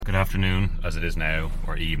afternoon, as it is now,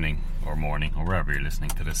 or evening, or morning, or wherever you're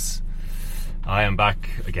listening to this. I am back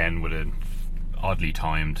again with an oddly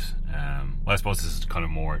timed, I suppose this is kind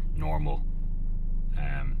of more normal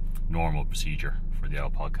procedure for the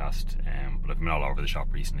L podcast, but I've been all over the shop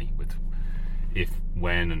recently with if,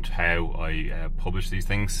 when and how I publish these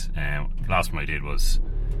things. The last one I did was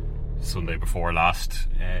Sunday before last,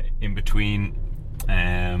 in between,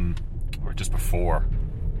 or just before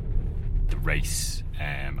the race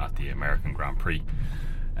at the American Grand Prix,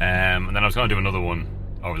 and then I was going to do another one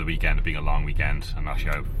over the weekend, it being a long weekend, and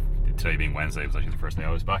actually today being Wednesday was actually the first day I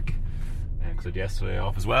was back, because I had yesterday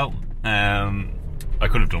off as well. I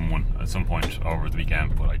could have done one at some point over the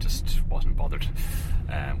weekend, but I just wasn't bothered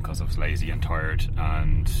because I was lazy and tired,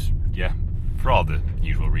 and yeah, for all the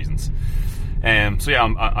usual reasons. So yeah,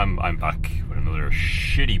 I'm back with another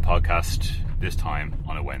shitty podcast, this time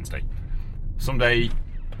on a Wednesday. Someday,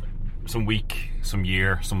 some week, some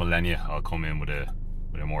year, some millennia, I'll come in with a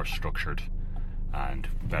more structured and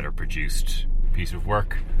better produced piece of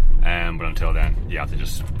work. But until then, you have to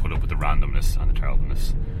just put up with the randomness and the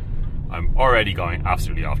terribleness. I'm already going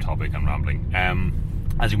absolutely off topic and rambling.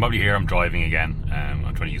 As you can probably hear, I'm driving again. I'm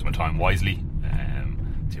trying to use my time wisely.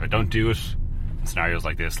 See, if I don't do it in scenarios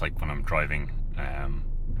like this, like when I'm driving, I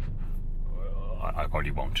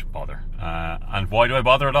probably won't bother. And why do I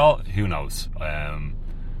bother at all? Who knows?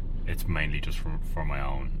 It's mainly just for my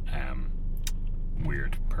own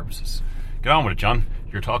weird purposes. Get on with it, John.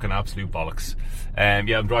 You're talking absolute bollocks.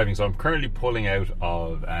 Yeah, I'm driving, so I'm currently pulling out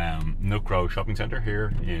of Nook Row Shopping Centre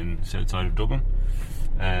here in south side of Dublin,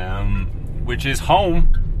 which is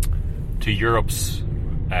home to Europe's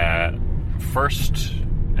first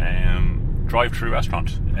drive-thru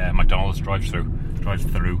restaurant, McDonald's drive-thru,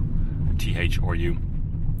 THRU.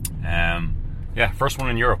 Yeah, first one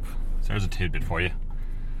in Europe. So there's a tidbit for you.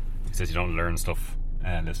 He says you don't learn stuff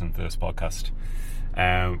listen to this podcast.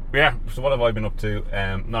 Yeah, so what have I been up to?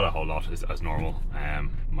 Not a whole lot, as normal.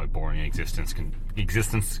 My boring existence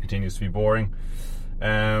continues to be boring.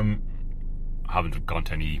 I haven't gone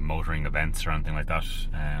to any motoring events or anything like that.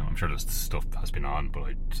 I'm sure there's stuff that has been on,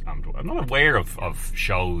 but I'm not aware of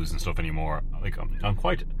shows and stuff anymore. Like I'm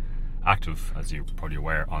quite active, as you're probably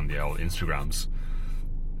aware, on the old Instagrams,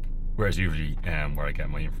 whereas usually where I get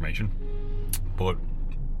my information. But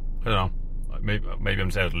I don't know. Maybe I'm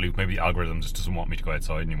just out of the loop. Maybe the algorithm just doesn't want me to go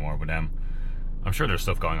outside anymore. But I'm sure there's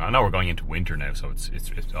stuff going on. I know we're going into winter now, so it's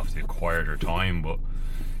obviously a quieter time. But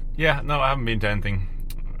yeah, no, I haven't been to anything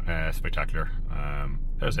spectacular.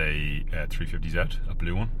 There's a 350Z, a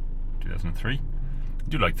blue one, 2003. I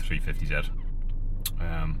do like the 350Z.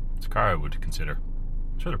 It's a car I would consider.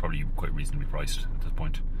 I'm sure they're probably quite reasonably priced at this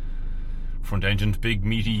point. Front engined, big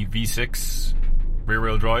meaty V6, rear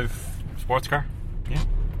wheel drive sports car. Yeah.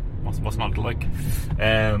 What's not to like?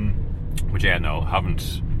 But yeah, no,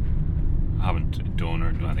 haven't done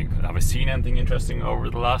or done anything. Have I seen anything interesting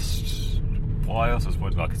over the last while? So I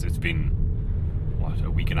suppose because it's been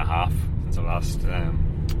a week and a half since I last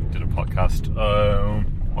did a podcast.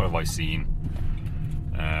 What have I seen?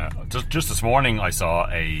 Just this morning I saw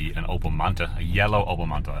an Opel Manta, a yellow Opel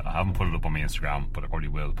Manta. I haven't put it up on my Instagram, but I probably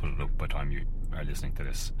will put it up by the time you are listening to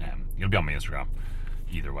this. It'll be on my Instagram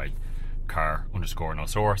either way.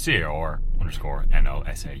 car_Nosaur,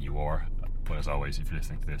 CAR_NOSAUR. But as always, if you're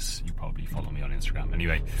listening to this, you probably follow me on Instagram.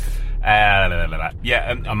 Anyway,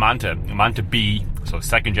 yeah, a Manta B, so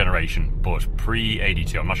second generation, but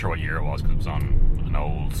pre-82. I'm not sure what year it was because it was on an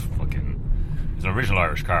old it's an original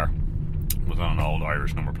Irish car. It was on an old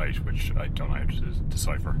Irish number plate, which I don't know how to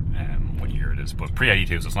decipher what year it is. But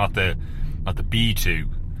pre-82, so it's not the B2,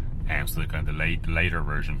 so the kind of the later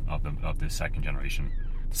version of the second generation.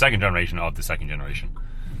 Second generation of the second generation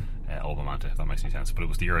Opel Manta, if that makes any sense. But it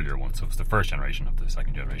was the earlier one, so it was the first generation of the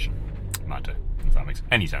second generation Manta, if that makes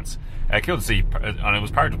any sense. Cool to see, and it was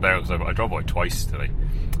parked up there because I drove by twice today,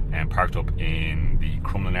 and parked up in the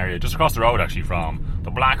Crumlin area, just across the road actually from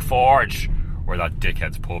the Black Forge, where that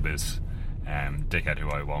dickhead's pub is. Dickhead who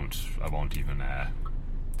I won't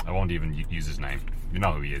even use his name. You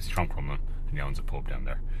know who he is. He's from Crumlin, and he owns a pub down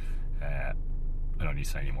there. I don't need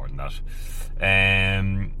to say any more than that.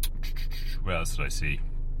 What else did I see?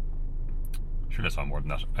 Sure, I saw more than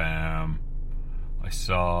that. I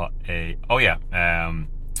saw a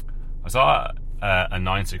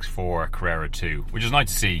 964 Carrera 2, which is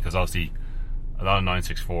nice to see because obviously a lot of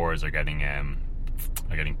 964s are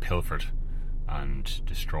getting pilfered and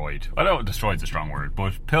destroyed. I know destroyed is a strong word,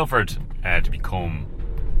 but pilfered to become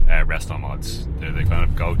resto mods. They're the kind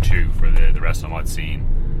of go-to for the resto mod scene.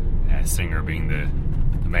 Singer being the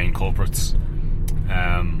main culprits.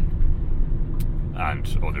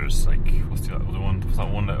 and others like, what's the other one? Was that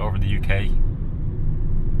one over the UK?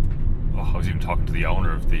 Oh, I was even talking to the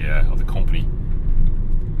owner of the company.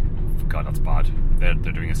 God, that's bad. They're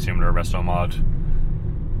doing a similar resto mod.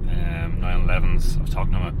 911s. I was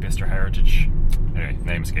talking to him at Bicester Heritage. Anyway,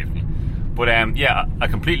 name escapes me. But yeah, a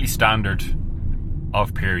completely standard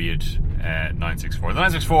of period 964. The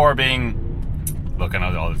 964 being, look, I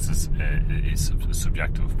know all this is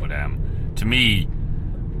subjective, but to me,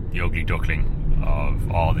 the ugly duckling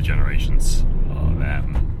of all the generations of a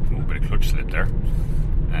bit of clutch slip there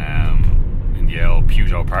in the old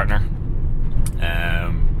Peugeot partner.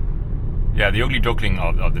 Yeah, the ugly duckling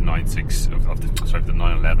of the 96 of the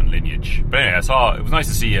 911 lineage. But anyway, I saw it was nice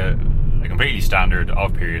to see a completely standard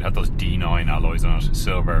of period, had those D9 alloys on it,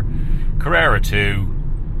 silver Carrera 2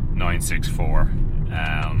 964.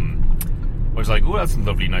 I was like, oh, that's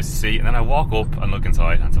lovely, nice to see. And then I walk up and look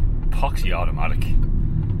inside, and it's a epoxy automatic.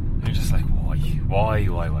 And you're just like, why?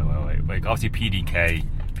 Like, obviously PDK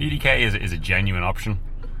is a genuine option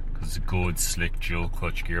because it's a good slick dual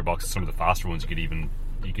clutch gearbox. Some of the faster ones you could even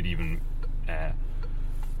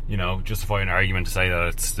justify an argument to say that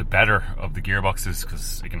it's the better of the gearboxes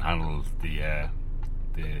because it can handle the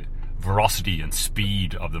veracity and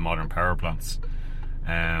speed of the modern power plants.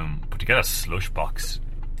 But to get a slush box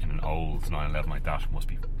in an old 911 like that must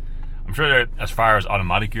be, I'm sure that as far as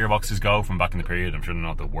automatic gearboxes go from back in the period, I'm sure they're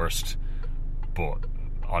not the worst, but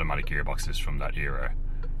automatic gearboxes from that era,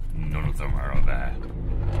 none of them are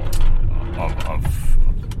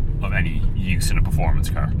of any use in a performance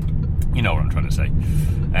car. You know what I'm trying to say.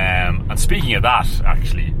 And speaking of that,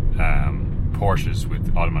 actually, Porsches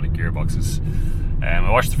with automatic gearboxes. I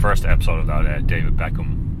watched the first episode of that David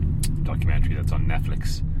Beckham documentary that's on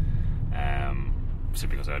Netflix.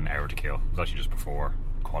 Simply because I had an hour to kill. It was actually just before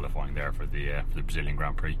qualifying there for the Brazilian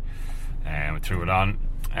Grand Prix. I threw it on.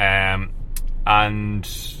 And I'm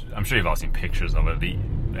sure you've all seen pictures of it.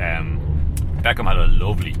 Beckham had a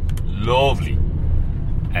lovely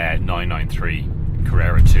 993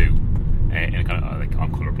 Carrera 2 in a kind of, like, I'm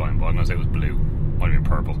colourblind, but I'm going to say it was blue, might have been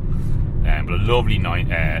purple, but a lovely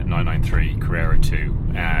 993 Carrera 2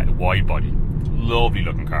 wide body, lovely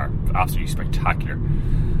looking car, absolutely spectacular.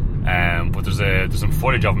 But there's some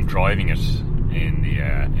footage of him driving it in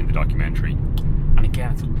the documentary, and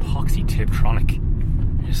again it's an epoxy Tiptronic.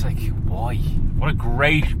 You're just like, why? What a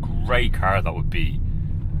great car that would be,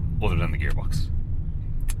 other than the gearbox.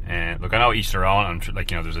 Look, I know each their own, and like,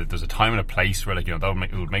 there's a time and a place where, like, it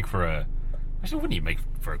would make for a, actually it wouldn't even make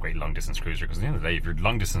for a great long distance cruiser, because at the end of the day, if you're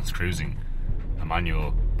long distance cruising a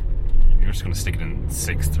manual, you're just going to stick it in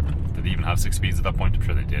sixth. Did they even have 6 speeds at that point? I'm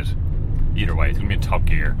sure they did. Either way, it's going to be in top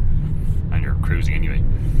gear and you're cruising anyway.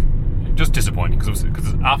 Just disappointing because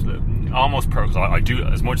after almost perfect. I do,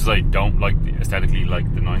 as much as I don't like aesthetically like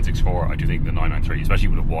the 964, I do think the 993, especially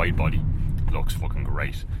with a wide body, looks fucking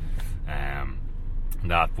great.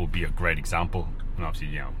 That would be a great example, and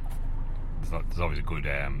obviously, there's always a good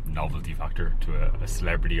novelty factor to a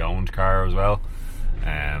celebrity-owned car as well.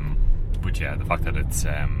 But yeah, the fact that it's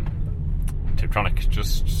Tiptronic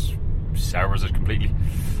just sours it completely.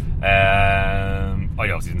 I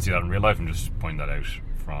obviously didn't see that in real life. I'm just pointing that out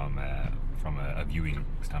from a viewing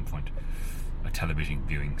standpoint, a television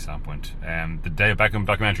viewing standpoint. The David Beckham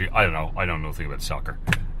documentary, I don't know nothing about soccer.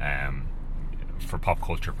 For pop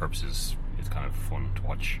culture purposes, it's kind of fun to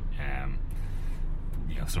watch.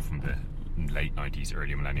 Stuff from the late 90s,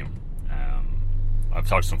 early millennium. I've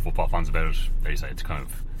talked to some football fans about it. They say it's kind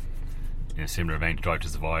of in a similar vein to Drive to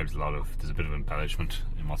Survive. There's a bit of embellishment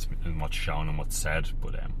in what's shown and what's said,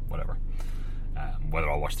 but whatever. Whether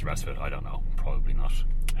I'll watch the rest of it, I don't know. Probably not.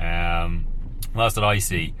 What else did I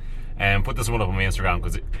see? Put this one up on my Instagram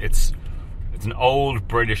because it's an old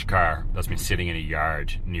British car that's been sitting in a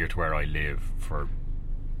yard near to where I live for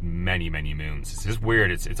many moons. It's just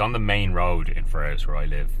weird. It's on the main road in Furhouse where I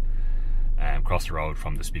live, across the road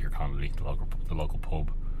from the Speaker Connolly, the local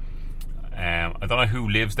pub. I don't know who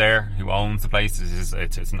lives there, who owns the place.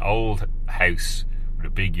 It's an old house with a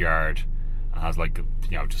big yard and has, like,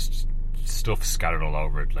 just stuff scattered all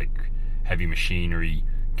over it, like heavy machinery,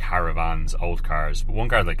 caravans, old cars. But one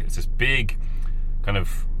car, like, it's this big kind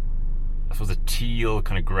of, I suppose, a teal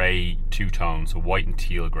kind of grey two-tone, so white and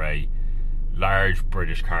teal grey, large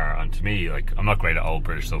British car. And to me, like, I'm not great at old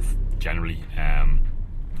British stuff generally,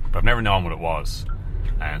 but I've never known what it was.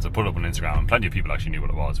 And so I put it up on Instagram, and plenty of people actually knew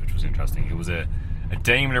what it was, which was interesting. It was a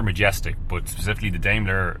Daimler Majestic, but specifically the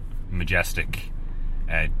Daimler Majestic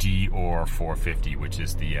DR 450, which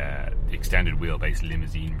is the extended wheelbase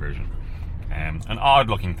limousine version. An odd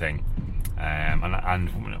looking thing, and when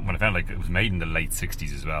I found, like, it was made in the late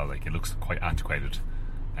 60s as well, like, it looks quite antiquated.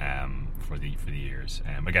 for the years.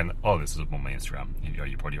 Again, all this is up on my Instagram.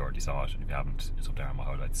 You probably already saw it, and if you haven't, it's up there on my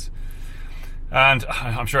highlights. And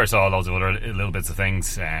I'm sure I saw loads of other little bits of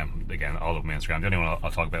things. Again, all up on my Instagram. The only one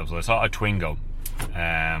I'll talk about. So I saw a Twingo,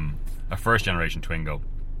 a first generation Twingo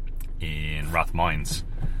in Rathmines,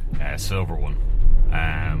 silver one,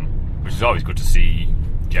 which is always good to see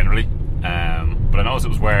generally. But I noticed it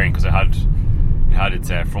was wearing, because it had its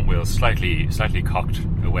front wheels slightly cocked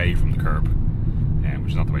away from the curb,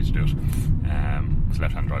 which is not the way to do it. It's a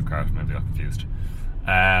left-hand drive car, maybe I got confused.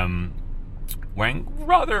 Wearing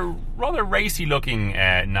rather racy looking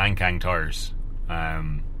Nankang tyres,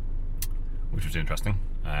 which was interesting.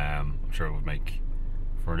 I'm sure it would make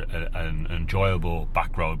for an enjoyable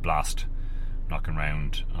back road blast, knocking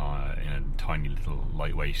around in a tiny little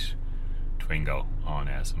lightweight Twingo on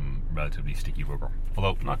some relatively sticky rubber,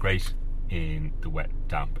 although not great in the wet,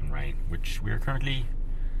 damp and rain, which we are currently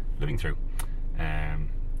living through.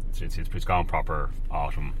 It's gone proper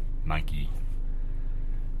autumn, manky,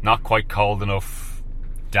 not quite cold enough,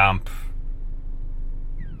 damp,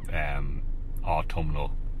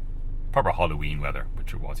 autumnal, proper Halloween weather,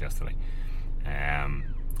 which it was yesterday.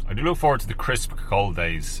 I do look forward to the crisp, cold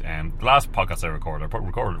days. The last podcast I recorded it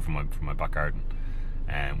from my back garden.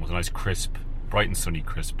 Was a nice crisp, bright and sunny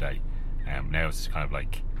crisp day. Now it's kind of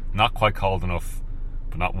like not quite cold enough,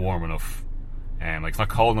 but not warm enough. Like it's not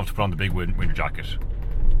cold enough to put on the big winter jacket,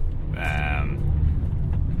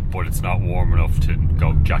 but it's not warm enough to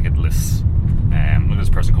go jacketless. Look at this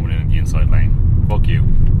person coming in the inside lane. Fuck you.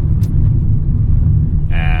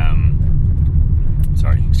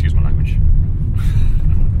 Sorry, excuse my language.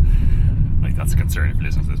 Like that's a concern if you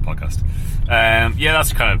listen to this podcast. Yeah,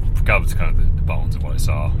 that's kind of the bones of what I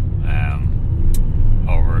saw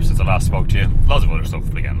over since I last spoke to you. Lots of other stuff,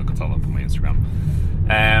 but again, look, it's all up on my Instagram.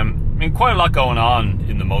 I mean, quite a lot going on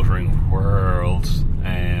in the motoring world.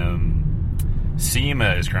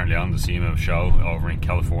 SEMA is currently on, the SEMA show over in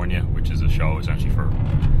California, which is a show essentially for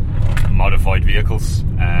modified vehicles.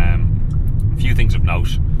 A few things of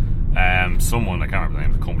note. Someone, I can't remember the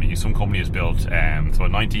name of the company, some company has built late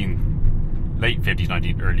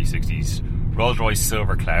 50s, early 60s Rolls-Royce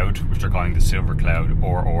Silver Cloud, which they're calling the Silver Cloud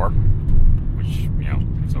or which,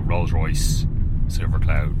 so Rolls-Royce Silver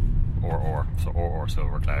Cloud or so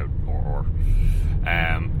Silver Cloud or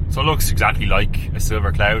so it looks exactly like a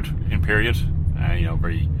Silver Cloud in period.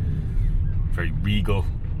 Very very regal,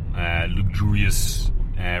 luxurious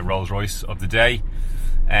Rolls-Royce of the day.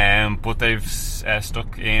 But they've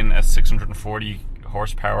stuck in a 640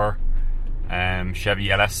 horsepower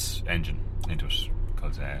Chevy LS engine into it,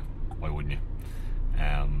 because why wouldn't you?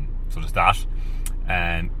 So there's that.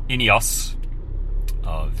 Ineos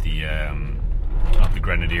of the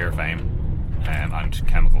Grenadier fame, and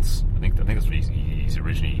chemicals. I think that's what he's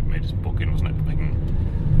originally made his book in, wasn't it?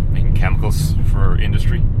 Making chemicals for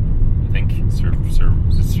industry. I think Sir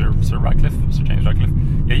Radcliffe, Sir James Radcliffe.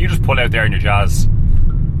 Yeah, you just pull out there in your Jazz.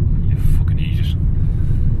 You fucking idiot.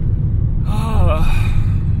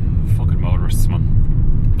 Fucking motorists,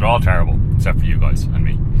 man. They're all terrible, except for you guys and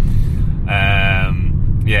me.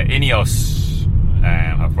 Yeah, Ineos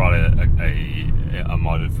have brought a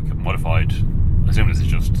modified. I assume this is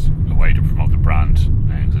just a way to promote the brand.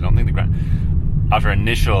 Because I don't think after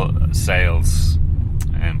initial sales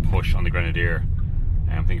and push on the Grenadier,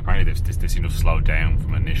 I think apparently they seem to have slowed down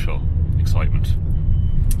from initial excitement.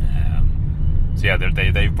 So yeah,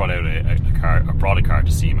 they've brought out brought a car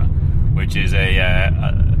to SEMA, which is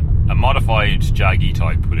a modified Jag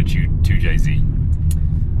E-Type with a 2JZ,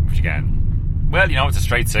 which again, well, it's a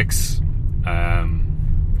straight six,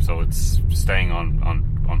 so it's staying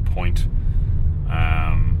on point.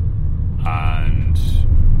 And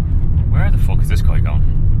where the fuck is this guy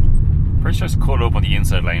going? Pretty sure I just cut up on the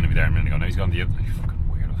inside lane of me there a minute ago. Now he's gone the other. Fucking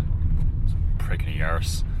weirdo. Some prick in a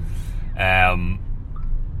arse.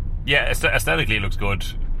 Yeah, aesthetically it looks good.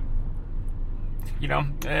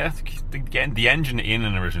 The engine in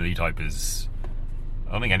an original E-Type is...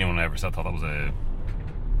 I don't think anyone ever thought that was a...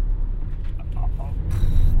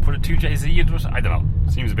 Put a 2JZ into it? I don't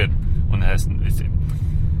know. Seems a bit unnecessary.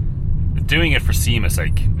 It's doing it for SEMA's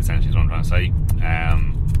sake, essentially, is what I'm trying to say.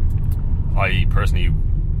 I personally...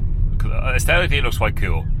 Aesthetically it looks quite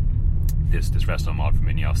cool. This resto mod from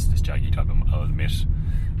Ineos, this Jag E-Type, I'll admit,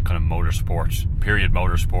 kind of motorsport, period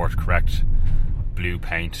motorsport, correct, blue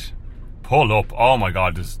paint, pull up, oh my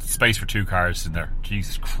god, there's space for two cars in there,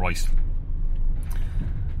 Jesus Christ.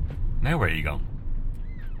 Now where are you going?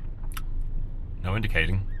 No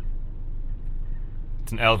indicating.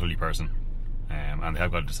 It's an elderly person, and they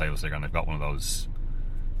have got a disabled sticker, and they've got one of those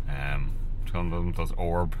those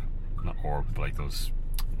orb, not orb, but like those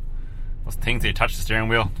those things they attach to the steering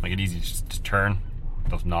wheel make it easy just to turn.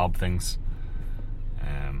 Those knob things.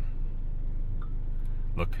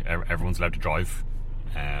 Look, everyone's allowed to drive,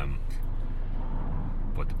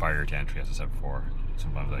 but the barrier to entry, as I said before,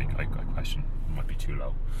 sometimes I question it might be too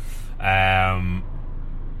low. Better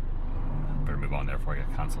move on there before I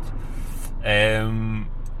get cancelled.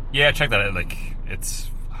 Yeah, check that out. Like,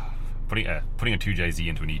 it's putting a 2JZ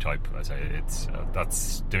into an E-Type. I say it's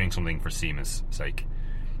that's doing something for SEMA's sake.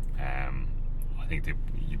 I think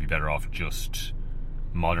you'd be better off just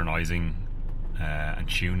modernising and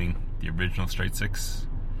tuning the original straight six.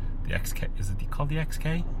 The XK, is it called the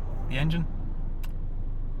XK? The engine?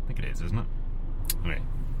 I think it is, isn't it? Okay,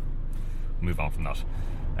 move on from that.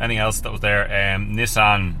 Anything else that was there?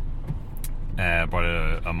 Nissan brought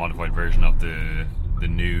a modified version of the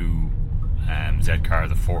new Z car,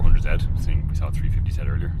 the 400Z. We saw a 350Z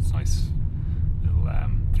earlier. It's nice little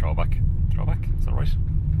throwback. Is that right?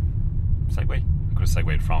 Segue. I could have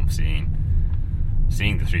segued from seeing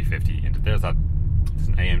the 350 into there's that. It's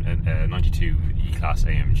an 92 E-Class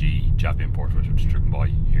AMG Jap import which was driven by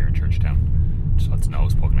here in Churchtown. Just had its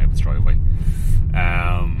nose poking out of its driveway.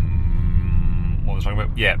 What was I talking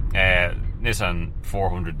about? Yeah, Nissan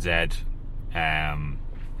 400Z, and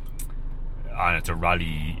it's a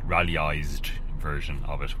rallyized version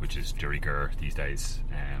of it, which is de rigueur these days,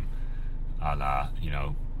 a la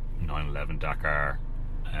 911 Dakar.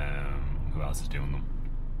 Who else is doing them?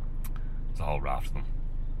 There's a whole raft of them.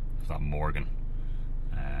 There's that Morgan,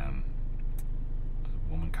 a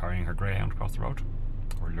woman carrying her greyhound across the road,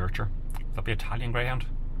 or lurcher. Would that be Italian greyhound?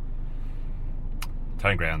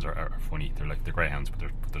 Italian greyhounds are funny. They're like the greyhounds, but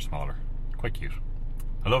they're smaller. Quite cute.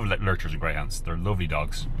 I love lurchers and greyhounds. They're lovely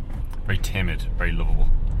dogs. Very timid, very lovable,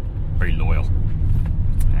 very loyal.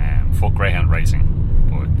 Fuck greyhound racing,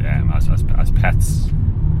 but as pets,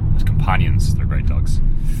 as companions, they're great dogs.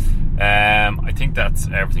 I think that's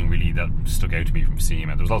everything really that stuck out to me from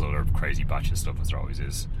SEMA. There's lots of other crazy batches stuff, as there always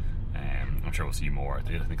is. I'm sure we'll see more. I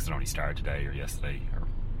think it's only started today or yesterday or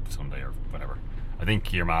Sunday or whatever. I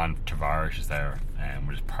think your man Tavares is there,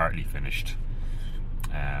 which is partly finished.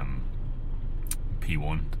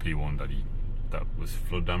 P1, the P1 that was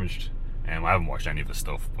flood damaged. I haven't watched any of the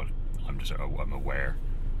stuff, but I'm aware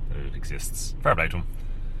that it exists. Fair play to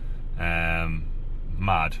him.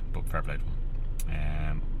 Mad, but fair play to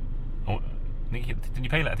him. I think he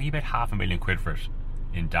paid £500,000 for it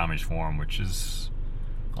in damaged form, which is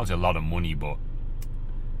obviously a lot of money, but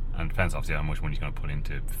and it depends obviously how much money he's going to put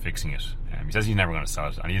into fixing it. He says he's never going to sell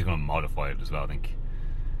it, and he's going to modify it as well, I think.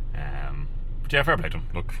 But yeah, fair play to him.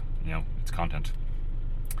 Look, it's content.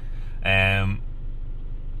 Yeah,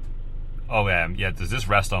 there's this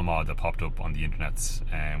resto mod that popped up on the internets,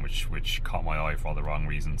 which caught my eye for all the wrong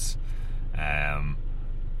reasons. I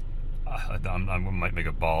might make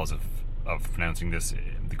a balls of pronouncing this.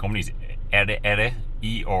 The company's Ere,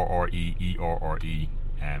 E-R-R-E,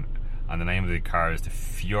 and the name of the car is the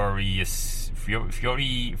Fiori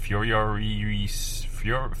Seri,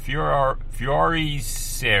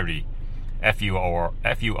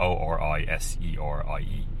 F-U-O-R-I-S-E-R-I-E,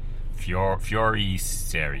 Fiori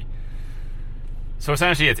Seri. So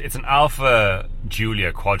essentially, it's an Alpha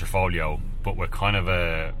Giulia Quadrifoglio, but with kind of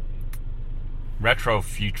a retro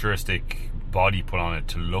futuristic body put on it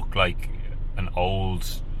to look like an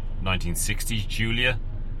old 1960s Giulia,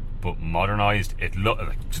 but modernized.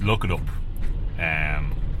 Just look it up.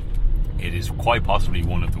 It is quite possibly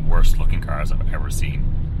one of the worst looking cars I've ever seen.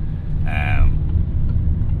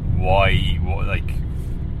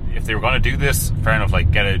 If they were going to do this, fair enough,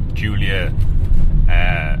 like get a Giulia,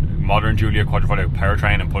 modern Giulia Quadrifoglio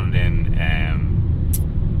powertrain and put it in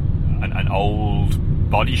an old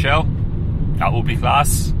body shell. That would be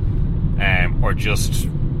class. Or just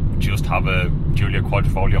have a Giulia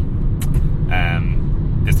Quadrifoglio.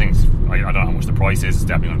 This thing's, I don't know how much the price is. It's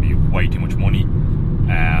definitely going to be way too much money.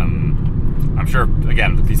 I'm sure,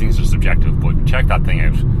 again, these things are subjective, but check that thing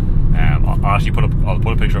out. I'll actually put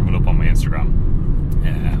a picture of it up on my Instagram.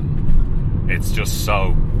 It's just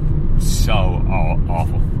so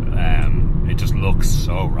awful. It just looks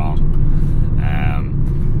so wrong.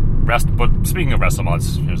 But speaking of resto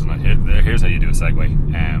mods, here's how you do a segue.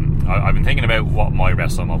 I've been thinking about what my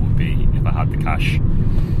resto mod would be if I had the cash,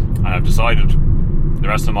 and I've decided the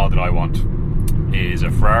resto mod that I want is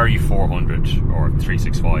a Ferrari 400 or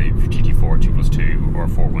 365 GT4 2+2 or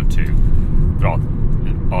 412. They're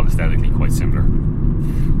all aesthetically quite similar.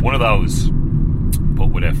 One of those, but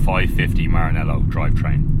with a 550 Maranello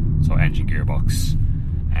drivetrain, so engine gearbox,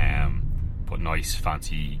 put nice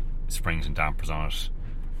fancy springs and dampers on it.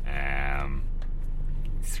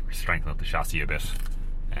 Strengthen up the chassis a bit.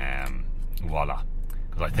 Voila.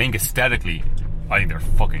 because I think aesthetically, I think they're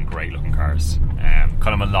fucking great looking cars.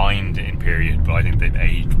 Kind of maligned in period, but I think they've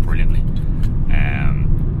aged brilliantly.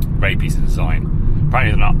 Great piece of design.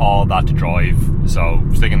 Apparently they're not all that to drive, so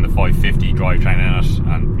sticking the 550 drivetrain in it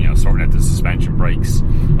and, you know, sorting out the suspension brakes.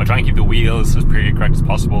 I try and keep the wheels as period correct as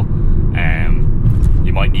possible.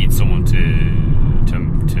 You might need someone to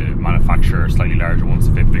manufacture slightly larger ones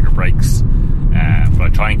to fit bigger brakes, but I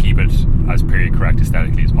try and keep it as period correct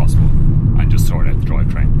aesthetically as possible and just sort out the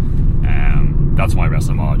drivetrain. That's my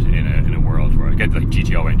wrestling mod in a world where I get like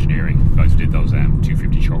GTO engineering guys who did those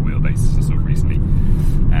 250 short wheelbases and stuff recently.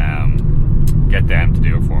 Get them to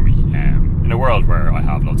do it for me in a world where I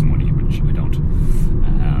have lots of money, which I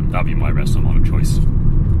don't. That'd be my wrestling mod of choice.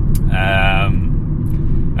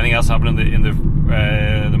 Anything else happening in the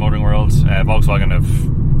motoring world? Volkswagen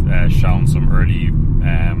have shown some early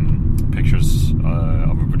pictures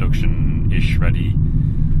of a production-ish ready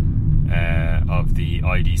of the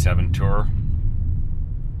ID7 Tour.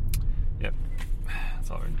 Yep, that's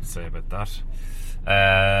all I need to say about that.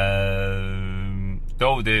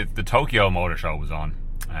 Though the Tokyo Motor Show was on,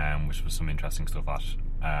 which was some interesting stuff at.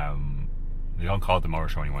 They don't call it the Motor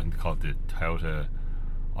Show anymore. I think they call it the Toyota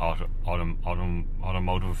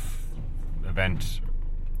Automotive Event.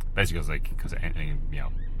 Basically, because you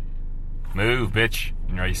know, move, bitch.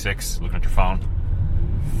 You're 86, looking at your phone.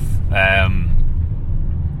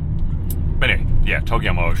 But anyway, yeah,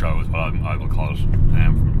 Tokyo Motor Show is what I will call it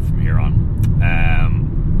from here on.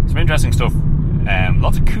 Some interesting stuff.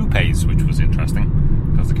 Lots of coupes, which was interesting,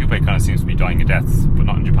 because the coupe kind of seems to be dying a death, but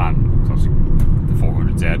not in Japan, because the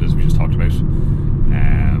 400Z, as we just talked about.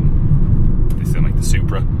 They still make the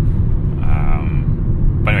Supra.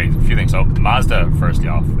 But anyway, a few things. So Mazda, firstly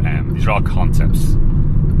off, these are all concepts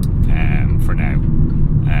for now.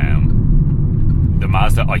 The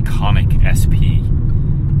Mazda Iconic SP,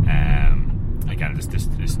 again,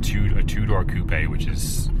 this two-door coupe, which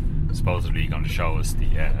is supposedly going to show us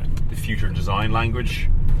the future design language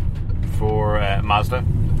for Mazda.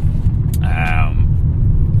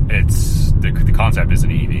 It's the concept is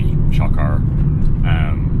an EV shock car,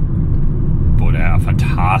 but a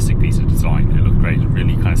fantastic piece of design. It looked great,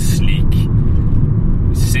 really kind of sleek,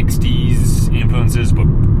 60s influences, but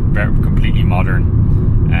very completely modern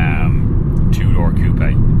two-door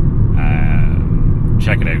coupe.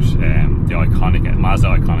 Check it out, the iconic Mazda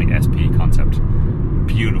Iconic SP concept.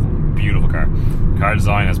 Beautiful car. Car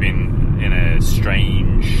design has been in a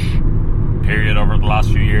strange period over the last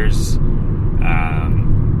few years,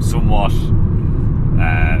 somewhat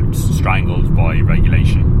strangled by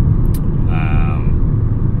regulation,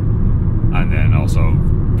 and then also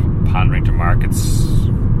pandering to markets,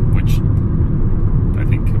 which I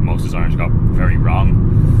think most designers got very wrong.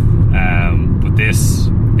 But this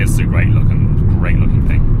is a great looking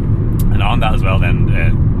thing. And on that as well, then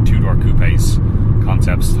two-door coupes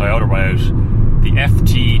concepts. Toyota brought out the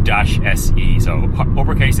FT-SE, so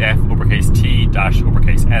uppercase F, uppercase T, dash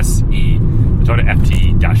uppercase SE, the Toyota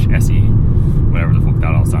FT-SE, whatever the fuck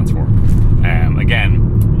that all stands for.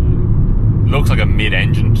 Again, looks like a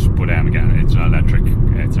mid-engine, but again, it's an electric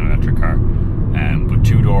car. But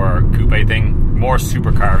two-door coupe thing, more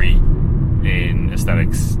supercar-y in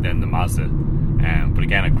aesthetics than the Mazda. But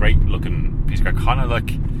again, a great looking piece of car,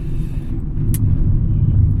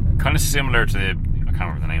 kind of similar to I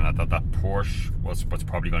can't remember the name of that Porsche. What's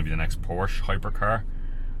probably going to be the next Porsche hypercar,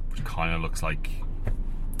 which kind of looks like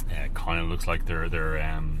their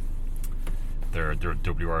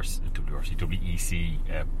WEC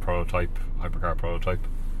prototype, hypercar prototype.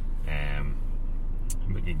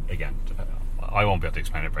 Again, I won't be able to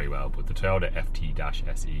explain it very well, but the Toyota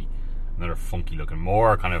FT-SE, another funky looking,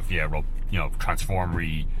 more kind of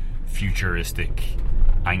transformery, futuristic,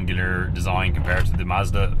 angular design compared to the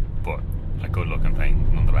Mazda, but a good looking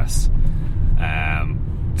thing nonetheless.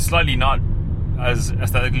 Slightly not as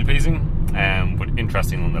aesthetically pleasing, but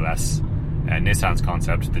interesting nonetheless. Nissan's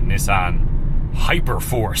concept, the Nissan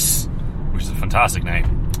Hyperforce, which is a fantastic name.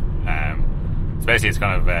 So basically it's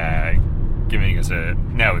kind of giving us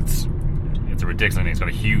it's a ridiculous thing. It's got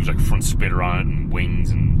a huge front splitter on it and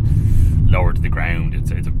wings and lower to the ground.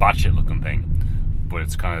 It's a batshit looking thing, but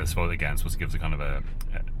it's kind of supposed to give us a kind of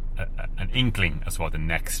an inkling as to what the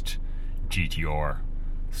next GTR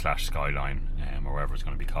 / Skyline or whatever it's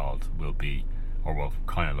going to be called will be, or will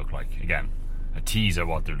kind of look like. Again, a tease of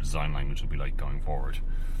what their design language will be like going forward.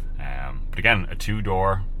 But again, a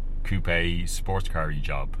two-door coupe sports car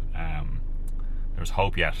job. There's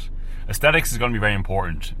hope yet. Aesthetics is going to be very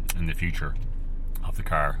important in the future of the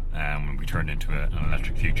car, when we turn into an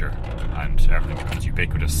electric future and everything becomes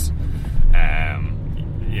ubiquitous.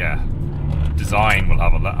 design will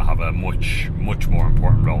have a much more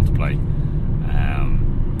important role to play.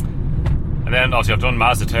 And then obviously I've done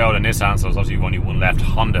Mazda, Toyota, Nissan, so there's obviously only one left.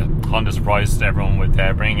 Honda surprised everyone with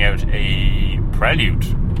bringing out a Prelude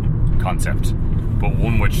concept, but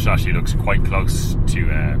one which actually looks quite close to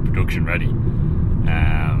production ready.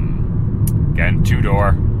 Again,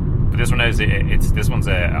 2-door, but this one's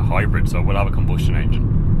a hybrid, so it will have a combustion engine.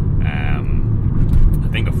 I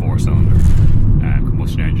think a 4-cylinder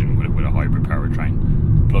combustion engine with a hybrid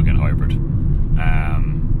powertrain, plug-in hybrid.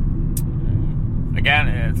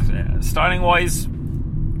 Again, styling wise,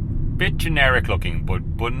 bit generic looking,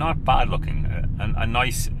 but not bad looking. A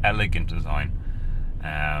nice, elegant design.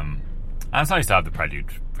 And it's nice to have the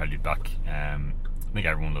Prelude back. I think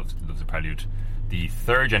everyone loves the Prelude. The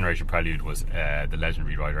 3rd generation Prelude was the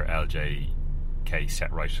legendary rider LJK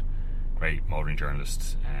Setright, great motoring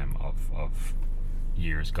journalist of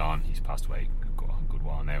years gone. He's passed away a good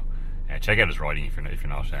while now. Check out his riding if you're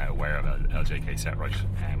not aware of LJK Setright.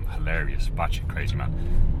 Hilarious, batshit crazy man.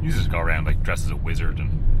 He used to go around like dressed as a wizard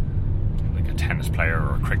and like a tennis player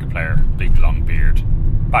or a cricket player, big long beard,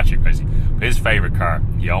 batshit crazy. But his favourite car,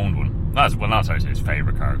 he owned one. Not his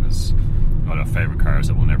favourite car, because I have favourite cars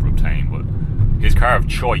that we'll never obtain. But his car of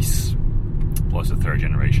choice was the 3rd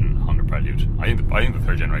generation Honda Prelude. I think the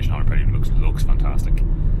 3rd generation Honda Prelude looks fantastic.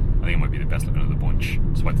 I think it might be the best looking of the bunch,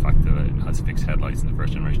 despite the fact that it has fixed headlights, and the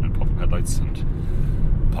 1st generation had pop-up headlights, and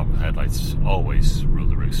pop-up headlights always rule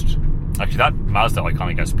the roost. Actually, that Mazda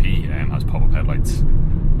Iconic SP has pop-up headlights,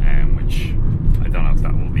 which I don't know if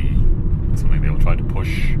that will be something they will try to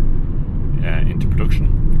push into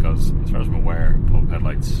production, because as far as I'm aware, pop-up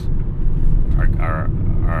headlights are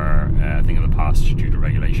a thing of the past due to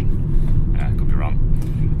regulation. Could be wrong.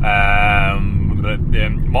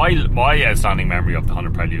 My outstanding memory of the Honda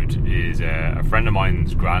Prelude is a friend of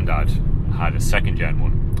mine's granddad had a 2nd gen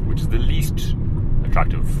one, which is the least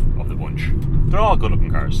attractive of the bunch. They're all good looking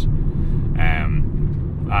cars,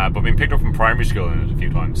 but being picked up from primary school in it a few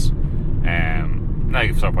times.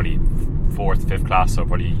 Now so probably 4th, 5th class, so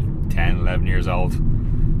probably 10, 11 years old.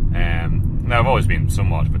 Now I've always been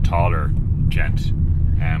somewhat of a taller gent,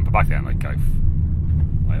 but back then, like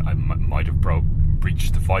I might have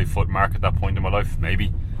breached the 5-foot mark at that point in my life,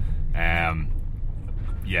 maybe.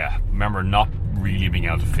 Remember not really being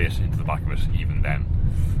able to fit into the back of it even then.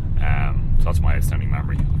 So that's my outstanding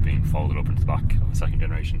memory of being folded up into the back of a 2nd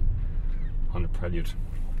generation Honda Prelude.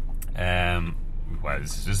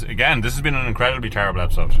 This has been an incredibly terrible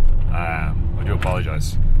episode. I do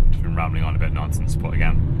apologise. I've just been rambling on about nonsense, but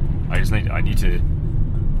again, I just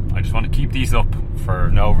want to keep these up for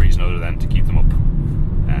no reason other than to keep them up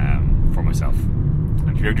for myself. And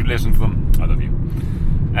if you do listen to them, I love you.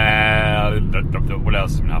 What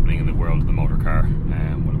else has been happening in the world of the motor car?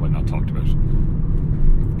 What have I not talked about?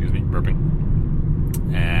 Excuse me, burping.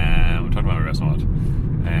 We're talking about a restaurant.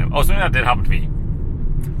 Something that did happen to me,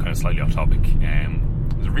 kind of slightly off topic.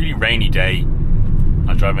 It was a really rainy day. I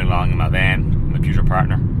was driving along in my van with my future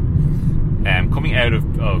partner. Coming out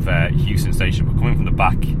of Houston Station, but coming from the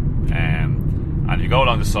back. And if you go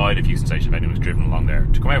along the side of Houston Station, if anyone's driven along there,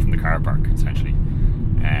 to come out from the car park, essentially.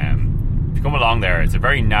 If you come along there, it's a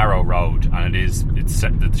very narrow road, and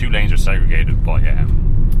the 2 lanes are segregated by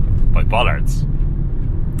bollards.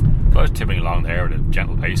 So I was tipping along there at a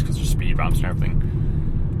gentle pace because there's speed ramps and everything.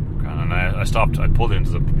 And I stopped. I pulled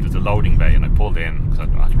into the loading bay, and I pulled in because I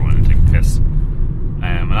had to run in and take a piss.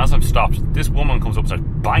 And as I'm stopped, this woman comes up and starts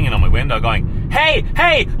banging on my window, going, "Hey,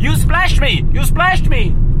 you splashed me! You splashed me!"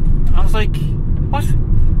 And I was like, "What?"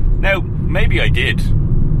 Now, maybe I did,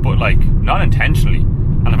 but like not intentionally.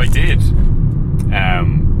 And if I did,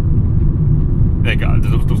 there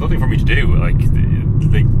was nothing for me to do. Like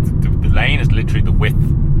the lane is literally the width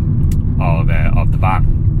of the van.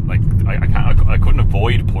 Like I couldn't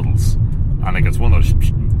avoid puddles, and like it's one of those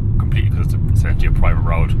completely, because it's essentially a private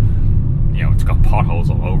road. You know, it's got potholes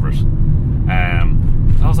all over it. I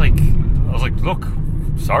was like, look,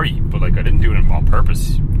 sorry, but like I didn't do it on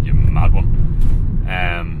purpose, you mad one.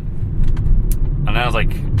 And then I was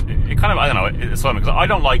like, it kind of, I don't know, it's funny because I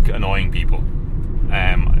don't like annoying people.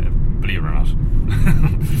 Believe it or not.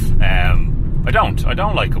 I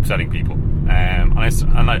don't like upsetting people.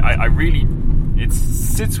 I really, it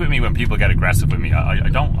sits with me when people get aggressive with me.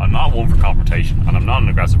 I'm not one for confrontation, and I'm not an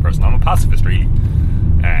aggressive person. I'm a pacifist, really.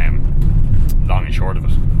 Long and short of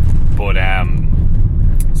it. But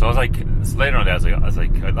so I was like, later on the day, I was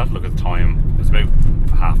like, I had to look at the time. It was about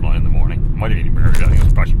 9:30 in the morning. It might have even been earlier. I think it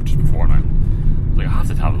was probably just before 9. I was like, I have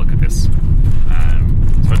to have a look at this. So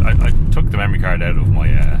I took the memory card out of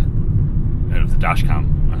my out of the dash cam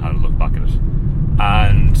and had a look back at it.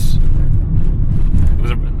 And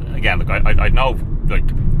again. Look, I know. Like,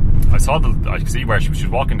 I could see where she was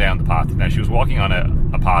walking down the path. Now she was walking on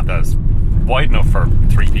a path that's wide enough for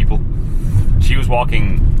 3 people. She was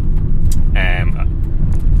walking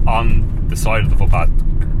on the side of the footpath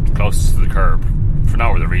closest to the curb for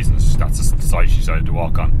no other reasons. That's the side she decided to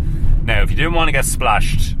walk on. Now, if you didn't want to get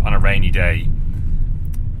splashed on a rainy day,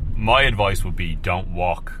 my advice would be don't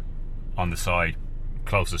walk on the side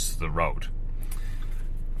closest to the road.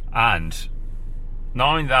 And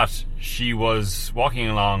not only that, she was walking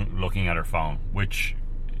along looking at her phone, which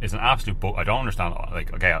is an absolute I don't understand.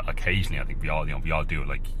 Like, okay, occasionally I think we all do it.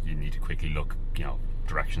 Like, you need to quickly look,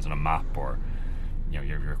 directions on a map, or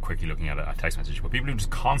you're quickly looking at a text message. But people who just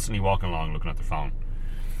constantly walking along looking at their phone.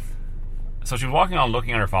 So she was walking on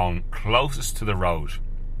looking at her phone closest to the road,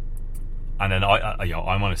 and then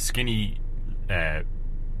I'm on a skinny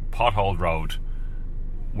potholed road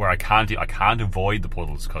where I can't avoid the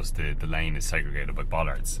puddles because the lane is segregated by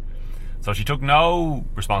bollards. So she took no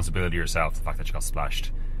responsibility herself for the fact that she got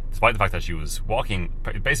splashed, despite the fact that she was walking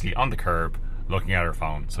basically on the curb looking at her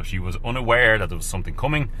phone. So she was unaware that there was something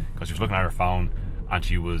coming because she was looking at her phone, and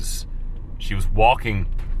she was walking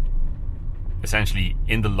essentially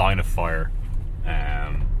in the line of fire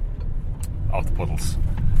of the puddles.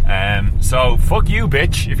 So fuck you,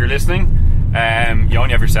 bitch, if you're listening. You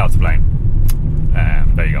only have yourself to blame.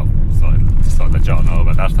 There you go. So I'd let y'all know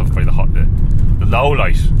about that. That was probably the low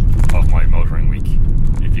light of my motoring week,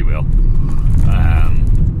 if you will.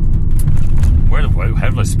 How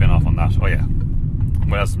did I spin off on that? Oh yeah,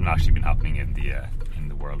 what else has actually been happening in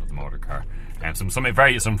the world of the motor car? Some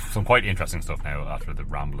quite interesting stuff now after the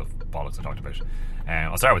ramble of bollocks I talked about.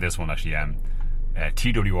 I'll start with this one actually.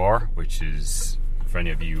 TWR, which is, for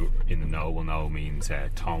any of you in the know will know, means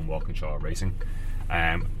Tom Walkinshaw Racing,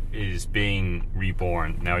 is being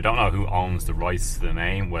reborn. Now, I don't know who owns the rights to the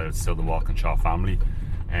name, whether it's still the Walkinshaw family,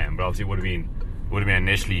 but obviously it would have been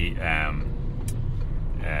initially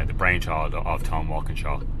the brainchild of Tom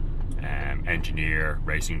Walkinshaw, engineer,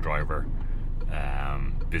 racing driver,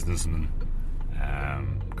 businessman.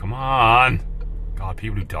 Come on, God,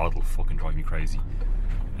 people who dawdle fucking drive me crazy.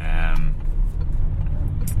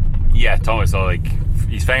 Yeah, Tom. So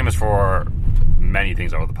he's famous for many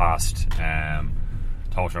things over the past. Tom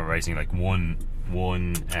Walkinshaw Racing, won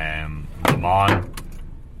Le Mans.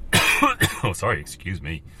 Oh, sorry, excuse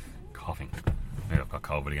me, coughing. Maybe I've got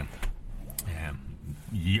COVID again.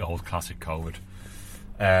 Ye old classic COVID,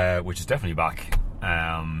 which is definitely back. What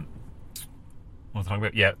am I talking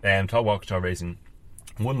about? Yeah, Tom Walkinshaw Racing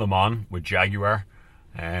won Le Mans with Jaguar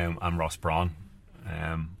and Ross Brawn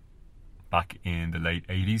back in the late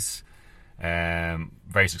 80s.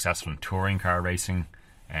 Very successful in touring car racing,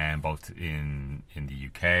 both in the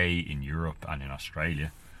UK, in Europe, and in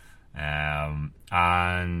Australia. And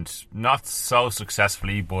not so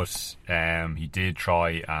successfully, but he did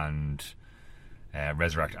try and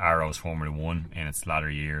resurrect Arrow's Formula 1 in its latter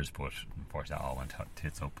years, but unfortunately that all went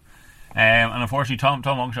tits up. And unfortunately Tom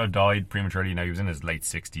Walkinshaw died prematurely. Now, he was in his late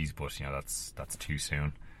 60s, but that's too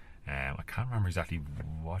soon. I can't remember exactly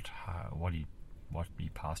what he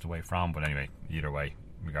passed away from, but anyway, either way,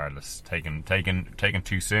 regardless, taken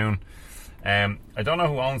too soon. I don't know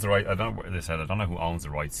who owns the right. I don't know who owns the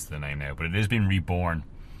rights to the name now, but it is being reborn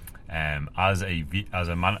as a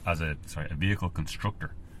vehicle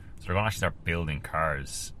constructor. So they're going to actually start building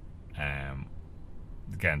cars.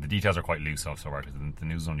 Again, the details are quite loose, so the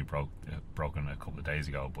news was only broken a couple of days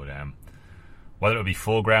ago. But whether it'll be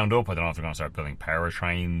full ground up, I don't know if they're going to start building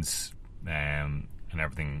powertrains and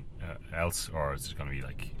everything else, or it's just going to be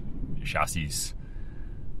like chassis,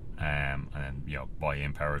 and then buy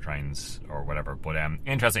in powertrains or whatever. But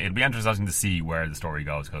interesting. It'll be interesting to see where the story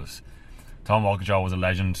goes, because Tom Walkinshaw was a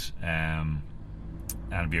legend, and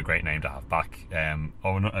it'd be a great name to have back.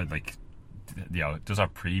 Those are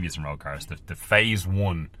previous in road cars. The Phase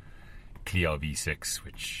 1 Clio V6,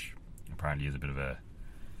 which apparently is a bit of an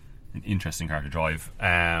interesting car to drive.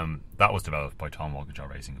 That was developed by Tom Walkinshaw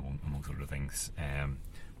Racing, amongst other things.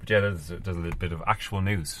 But yeah, there's a little bit of actual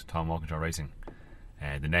news. Tom Walkinshaw Racing,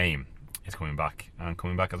 the name is coming back, and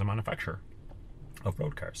coming back as a manufacturer of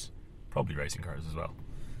road cars, probably racing cars as well.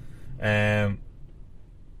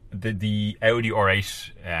 The Audi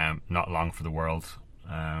R8, not long for the world.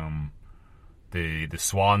 The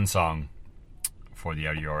swan song for the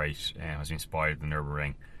Audi R8 has inspired the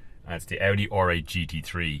Nürburgring, and it's the Audi R8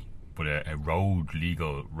 GT3, but a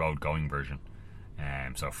legal road going version.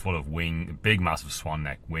 So full of wing, big massive swan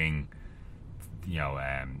neck wing,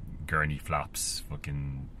 gurney flaps,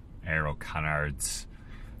 fucking aero canards.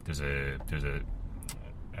 There's a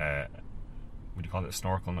what do you call it? A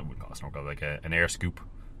snorkel? No, we wouldn't call it a snorkel. Like an air scoop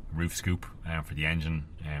roof scoop for the engine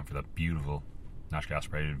and for that beautiful naturally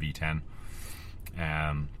aspirated V10.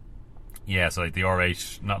 So like the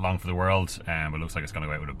R8, not long for the world, but it looks like it's going to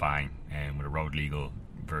go out with a bang, with a road legal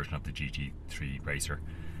version of the GT3 Racer,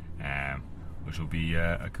 which will be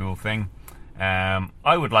a cool thing.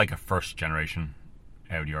 I would like a first generation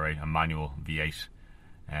Audi R8, a manual V8.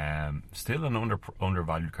 Still an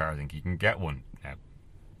undervalued car. I think you can get one now,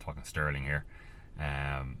 talking sterling here,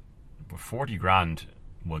 but 40 grand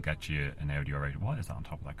will get you an Audi R8. What is that on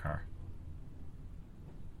top of that car?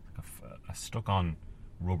 A stuck on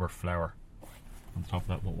rubber flower on top of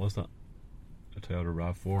that. What was that? A Toyota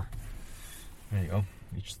RAV4. There you go,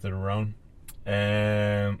 each to their own.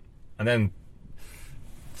 And then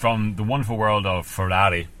from the wonderful world of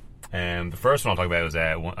Ferrari, the first one I'll talk about is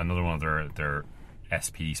another one of their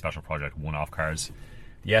SP special project one-off cars,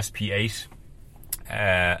 the SP8,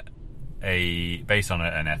 based on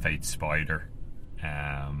an F8 Spider,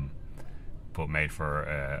 but made for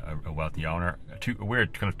a wealthy owner. A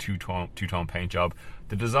weird kind of two-tone paint job.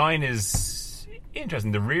 The design is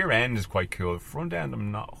interesting. The rear end is quite cool. The front end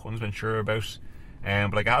I'm not 100% sure about,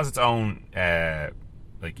 but like it has its own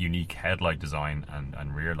like unique headlight design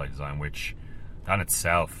and rear light design, which that in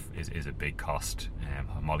itself is a big cost.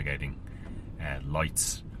 Homologating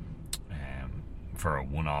lights for a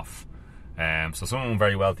one-off. So someone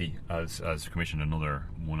very wealthy has commissioned another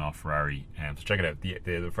one-off Ferrari. So check it out.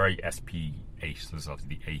 The Ferrari SP8. So this is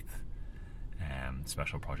obviously the 8th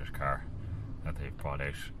special project car that they've brought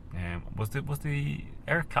out. Was the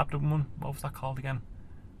Eric Clapton one? What was that called again?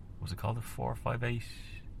 Was it called the 458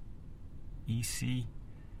 EC?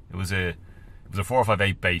 It was a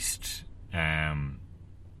 458 based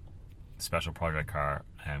special project car,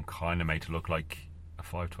 kind of made to look like a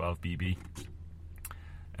 512 BB.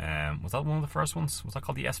 Was that one of the first ones? Was that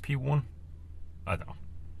called the SP1? I don't know.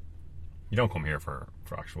 You don't come here for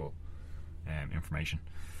actual information.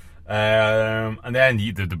 And then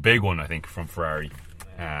the big one, I think, from Ferrari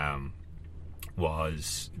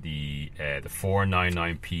was the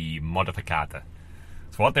 499p Modificata.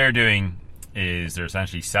 So what they're doing is they're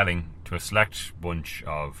essentially selling to a select bunch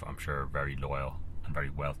of, I'm sure, very loyal and very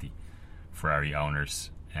wealthy Ferrari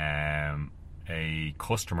owners, a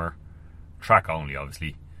customer track only,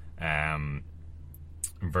 obviously,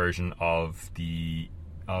 version of the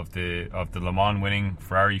Le Mans winning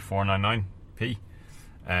Ferrari 499p,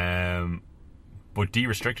 but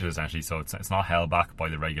de-restricted essentially, so it's not held back by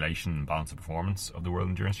the regulation and balance of performance of the World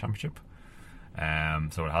Endurance Championship.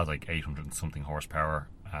 So it has like 800 and something horsepower,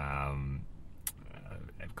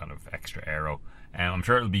 kind of extra aero. I'm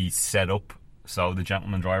sure it'll be set up so the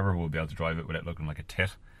gentleman driver will be able to drive it without looking like a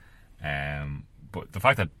tit. But the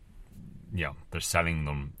fact that they're selling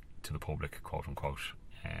them to the public, quote unquote,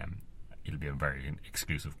 it'll be a very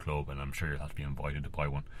exclusive club, and I'm sure you'll have to be invited to buy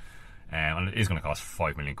one. And it is going to cost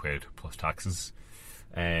 £5 million plus taxes.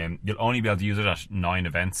 You'll only be able to use it at 9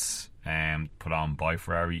 events put on by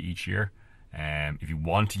Ferrari each year. If you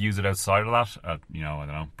want to use it outside of that, I don't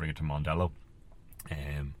know, bring it to Mondello.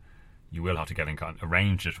 You will have to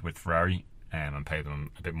arrange it with Ferrari and pay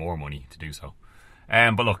them a bit more money to do so.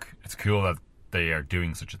 But look, it's cool that they are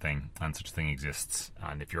doing such a thing, and such a thing exists.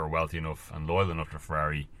 And if you're wealthy enough and loyal enough to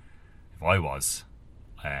Ferrari, if I was,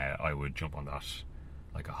 I would jump on that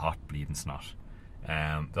like a hot bleeding snot.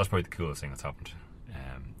 That's probably the coolest thing that's happened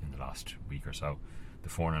in the last week or so. The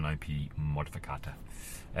 499p Modificata.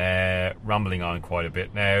 Rambling on quite a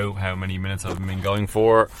bit now. How many minutes have I been going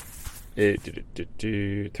for?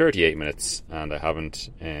 38 minutes, and I haven't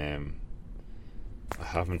spoken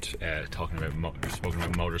about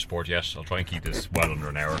motorsport yet. I'll try and keep this well under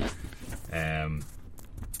an hour.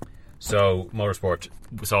 So motorsport.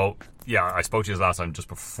 So yeah, I spoke to you last time just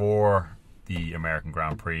before the American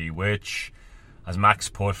Grand Prix, which, as Max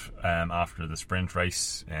put, after the sprint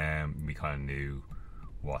race, we kind of knew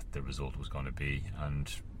what the result was going to be,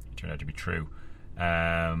 and it turned out to be true.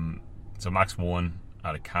 So Max won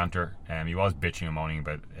at a canter. He was bitching and moaning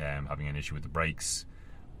about having an issue with the brakes,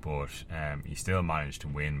 but he still managed to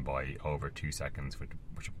win by over 2 seconds, which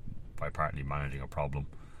by partly managing a problem.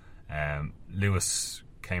 Lewis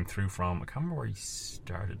came through from, I can't remember where he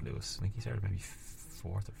started, Lewis. I think he started maybe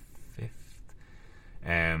 4th or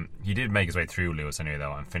 5th. He did make his way through, Lewis, anyway,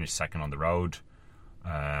 though, and finished second on the road.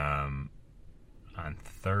 And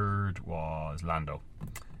third was Lando.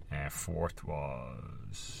 Fourth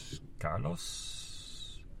was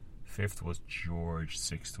Carlos. Fifth was George.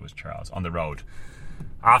 Sixth was Charles on the road.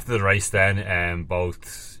 After the race, then, the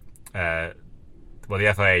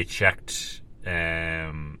FIA checked.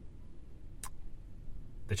 They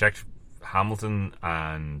checked Hamilton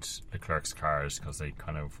and Leclerc's cars, because they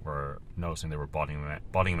kind of were noticing they were bottoming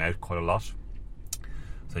them out quite a lot.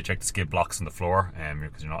 So they checked the skid blocks on the floor,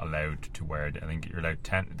 because you're not allowed to wear. I think you're allowed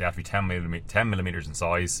 10. They have to be 10 millimeters in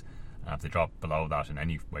size, and if they drop below that in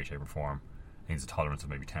any way, shape, or form, I think there's a tolerance of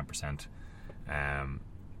maybe 10%.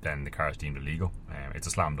 Then the car is deemed illegal. It's a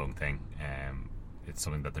slam dunk thing. It's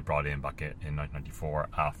something that they brought in back in 1994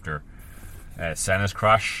 after Senna's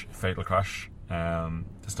fatal crash, to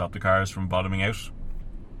stop the cars from bottoming out.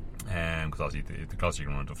 Because obviously the closer you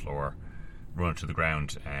can run to the floor, run it to the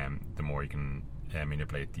ground, the more you can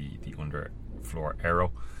manipulate the underfloor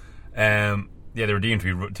aero. They were deemed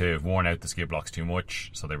to have worn out the skid blocks too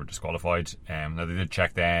much, so they were disqualified. Now they did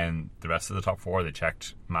check then the rest of the top four. They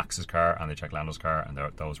checked Max's car and they checked Lando's car, and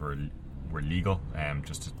those were legal.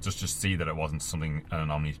 Just to see that it wasn't an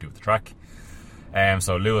anomaly to do with the track.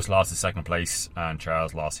 So Lewis lost his second place and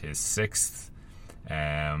Charles lost his sixth,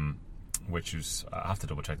 which was, I have to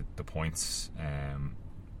double check the points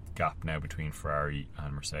gap now between Ferrari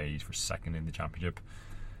and Mercedes for second in the championship.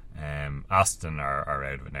 Aston are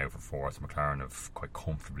out of it now for fourth. McLaren have quite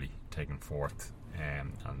comfortably taken fourth,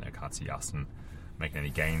 and I can't see Aston making any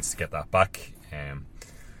gains to get that back.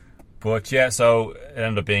 But yeah, so it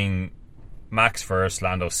ended up being Max first,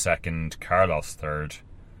 Lando second, Carlos third,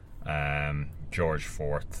 George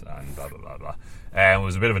fourth, and blah blah blah blah. It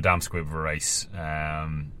was a bit of a damn squib of a race,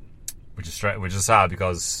 which is sad,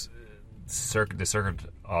 because the circuit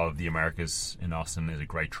of the Americas in Austin is a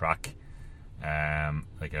great track.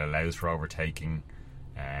 It allows for overtaking.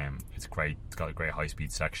 It's great. It's got a great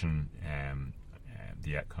high-speed section.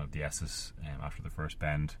 The S's after the first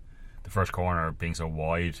bend, the first corner being so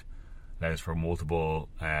wide allows for multiple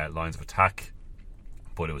lines of attack.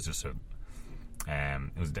 But it was just it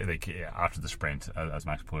was like after the sprint, as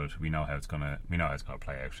Max put it, we know how it's gonna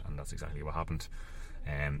play out, and that's exactly what happened.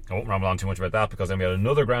 I won't ramble on too much about that, because then we had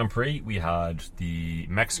another Grand Prix. We had the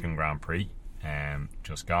Mexican Grand Prix,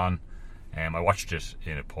 just gone. I watched it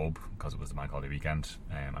in a pub because it was the bank holiday weekend,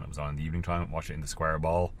 and it was on in the evening time. I watched it in the Square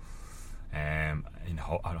Ball, in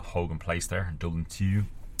Hogan Place there in Dublin 2,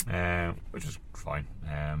 which was fine.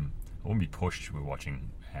 I wouldn't be pushed with watching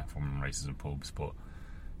Formula 1 races in pubs, but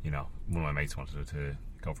one of my mates wanted to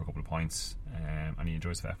go for a couple of pints, and he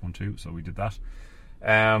enjoys the F1 too, so we did that.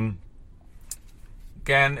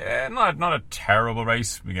 Again, not a terrible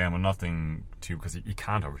race. Again, with nothing too, because you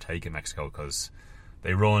can't overtake in Mexico, because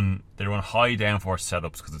they run high downforce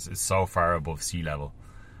setups, because it's so far above sea level.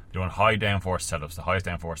 They run high downforce setups, the highest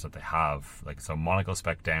downforce that they have, so Monaco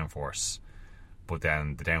spec downforce, but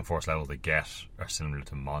then the downforce levels they get are similar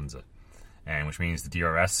to Monza, which means the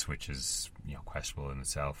DRS, which is questionable in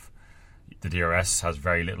itself, the DRS has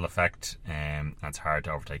very little effect, and it's hard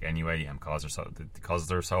to overtake anyway, and because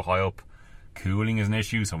they're so high up, cooling is an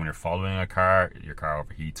issue. So when you're following a car, your car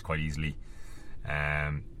overheats quite easily.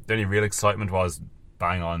 The only real excitement was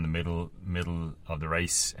bang on the middle of the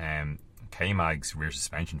race. K-Mag's rear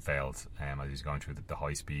suspension failed as he was going through the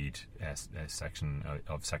high speed section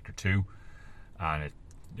of sector 2, and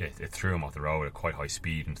it threw him off the road at quite high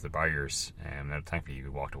speed into the barriers. Now thankfully he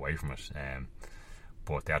walked away from it,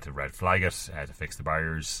 but they had to red flag it to fix the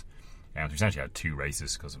barriers. So we essentially had two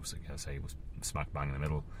races, because it was, it was smack bang in the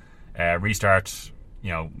middle. Restart,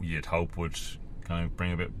 you'd hope would kind of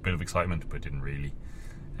bring a bit of excitement, but it didn't really.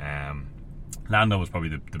 Lando was probably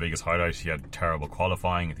the biggest highlight. He had terrible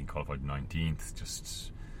qualifying. I think he qualified 19th.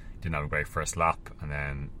 Just didn't have a great first lap, and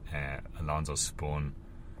then Alonso spun,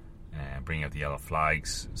 bringing out the yellow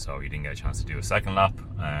flags, so he didn't get a chance to do a second lap.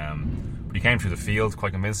 But he came through the field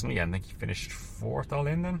quite convincingly, and I think he finished fourth all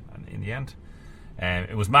in the end.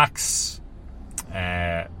 It was Max,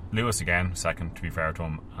 Lewis again second, to be fair to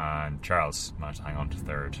him, and Charles managed to hang on to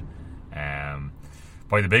third.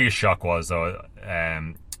 Probably the biggest shock was, though,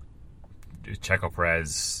 Checo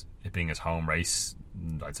Perez, it being his home race.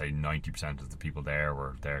 I'd say 90% of the people there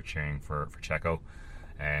were there cheering for Checo.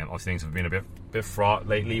 Obviously things have been a bit fraught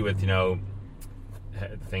lately with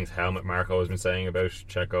things Helmut Marko has been saying about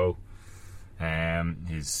Checo,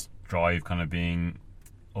 his drive kind of being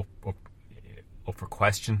up for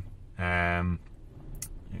question,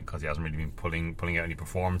 because he hasn't really been pulling out any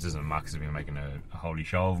performances, and Max has been making a holy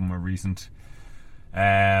show of him more recent.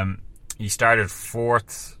 He started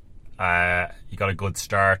fourth. He got a good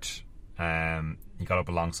start. He got up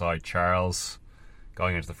alongside Charles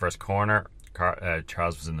going into the first corner.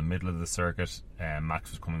 Charles was in the middle of the circuit. Max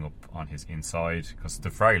was coming up on his inside, because the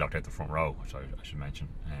Ferrari locked out the front row, which I should mention.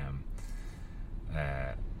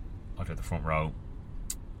 Locked out the front row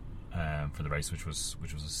for the race, which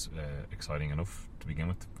was exciting enough to begin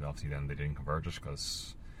with. But obviously then they didn't convert it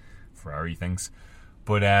because Ferrari things.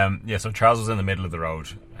 But so Charles was in the middle of the road.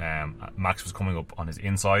 Max was coming up on his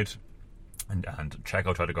inside, and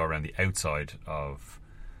Checo tried to go around the outside of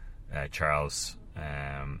Charles,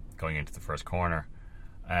 going into the first corner.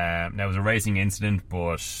 Now it was a racing incident,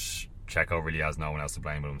 but Checo really has no one else to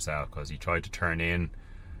blame but himself, because he tried to turn in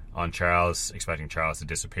on Charles, expecting Charles to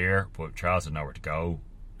disappear, but Charles had nowhere to go.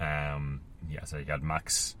 So he had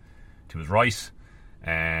Max to his right,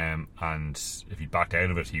 and if he'd backed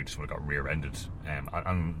out of it, he just would have got rear-ended.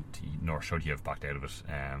 Nor should he have backed out of it.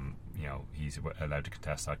 He's allowed to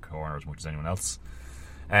contest that corner as much as anyone else.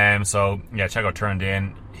 Checo turned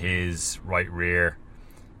in. His right rear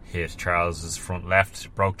hit Charles's front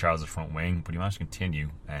left, broke Charles's front wing, but he managed to continue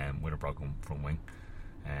with a broken front wing,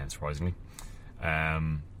 surprisingly.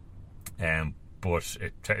 But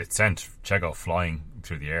it sent Checo flying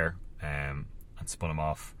through the air and spun him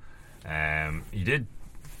off. He did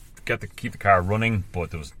keep the car running, but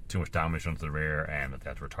there was too much damage onto the rear, and they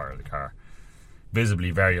had to retire the car.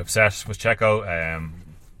 Visibly very upset was Checo,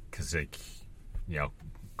 because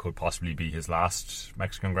could possibly be his last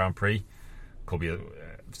Mexican Grand Prix. Could be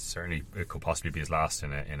certainly it could possibly be his last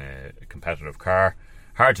in a competitive car.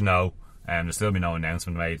 Hard to know. There'll still be no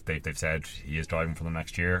announcement made. They've said he is driving for them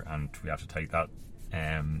next year, and we have to take that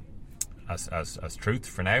as truth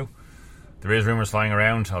for now. There is rumours flying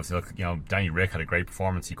around. Obviously, Danny Rick had a great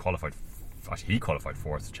performance. He qualified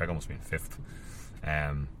fourth. Checo must have been fifth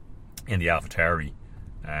in the AlphaTauri,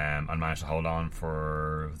 and managed to hold on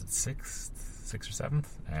for sixth or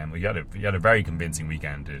seventh. He had a very convincing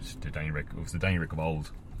weekend. Did Danny Rick? It was the Danny Rick of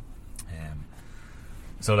old.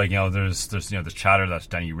 There's chatter that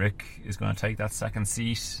Danny Rick is going to take that second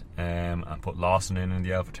seat and put Lawson in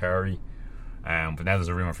the AlphaTauri. But now there's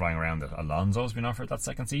a rumour flying around that Alonso's been offered that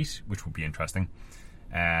second seat, which would be interesting.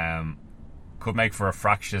 Could make for a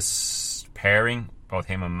fractious pairing, both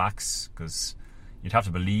him and Max, because you'd have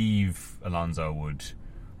to believe Alonso would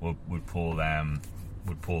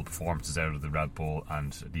pull performances out of the Red Bull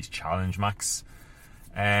and at least challenge Max.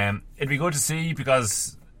 It'd be good to see,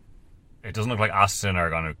 because it doesn't look like Aston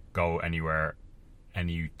are going to go anywhere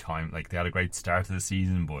anytime. Like, they had a great start to the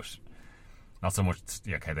season, but not so much.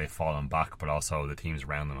 Okay, they've fallen back, but also the teams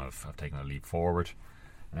around them have taken a leap forward.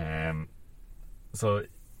 For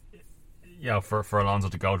Alonso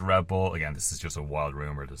to go to Red Bull again, this is just a wild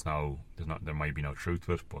rumor. There might be no truth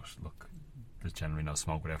to it, but look, there's generally no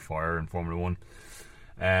smoke without fire in Formula One.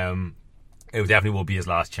 It definitely will be his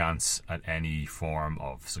last chance at any form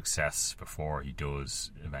of success before he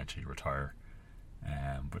does eventually retire.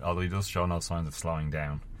 But although he does show no signs of slowing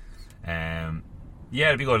down,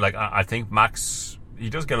 it'd be good. Like, I think Max, he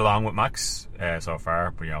does get along with Max so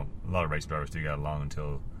far, but a lot of race drivers do get along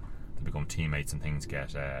until they become teammates and things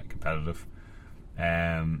get competitive.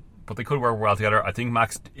 But they could work well together. I think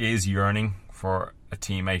Max is yearning for a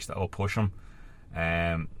teammate that will push him.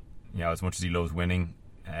 As much as he loves winning,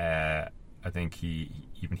 I think he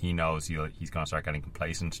knows he's going to start getting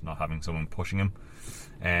complacent, not having someone pushing him.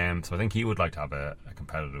 So I think he would like to have a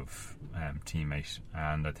competitive teammate.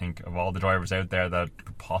 And I think of all the drivers out there that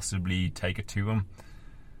could possibly take it to him,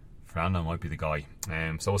 Fernando might be the guy.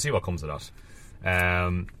 So we'll see what comes of that.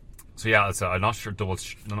 I'm not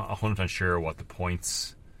 100% sure what the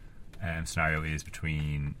points scenario is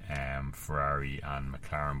between Ferrari and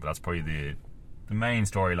McLaren, but that's probably the main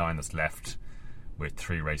storyline that's left with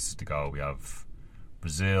 3 races to go. We have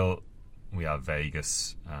Brazil, we have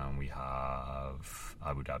Vegas, and we have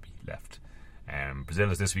Abu Dhabi left.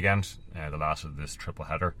 Brazil is this weekend, the last of this triple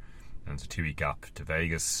header, and it's a 2-week gap to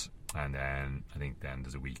Vegas, and then I think then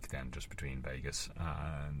there's a week then just between Vegas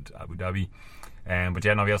and Abu Dhabi. We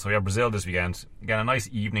have Brazil this weekend. Again, a nice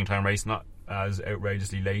evening time race, not as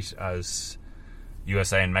outrageously late as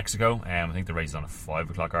USA and Mexico. I think the race is on at 5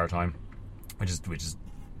 o'clock our time, which is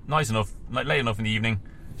nice enough, late enough in the evening,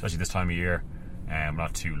 especially this time of year,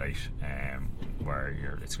 not too late,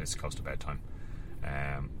 where it's close to bedtime.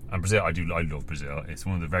 And Brazil, I love Brazil. It's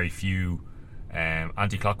one of the very few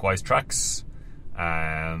anti-clockwise tracks,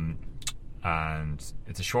 and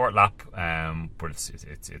it's a short lap, but it's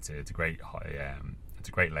a great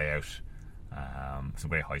layout. Some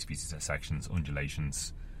very high speed sections,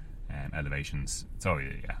 undulations, elevations. So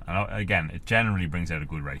and again, it generally brings out a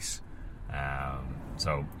good race.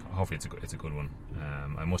 So hopefully it's a good one.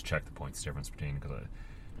 I must check the points difference between, because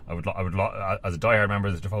I would as a diehard member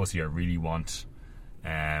of the Tifosi, I really want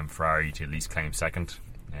Ferrari to at least claim second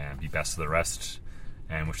and be best of the rest,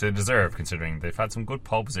 which they deserve, considering they've had some good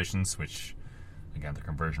pole positions, which again their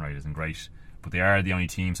conversion rate isn't great, but they are the only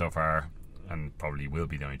team so far, and probably will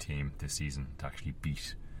be the only team this season to actually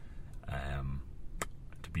beat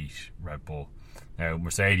Red Bull. Now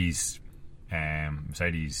Mercedes,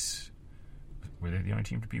 Mercedes, were they the only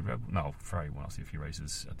team to beat Red Bull? No, Ferrari won a few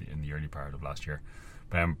races in the early part of last year.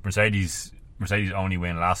 But Mercedes' only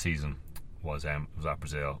win last season was at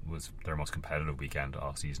Brazil. Was their most competitive weekend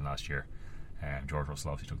all season last year. George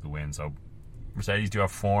Russell obviously took the win. So Mercedes do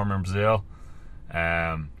have form in Brazil.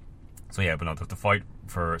 So yeah, but no, the fight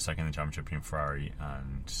for second in the championship between Ferrari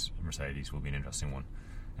and Mercedes will be an interesting one.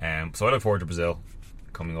 So I look forward to Brazil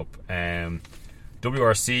coming up.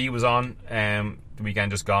 WRC was on the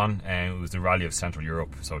weekend just gone. It was the Rally of Central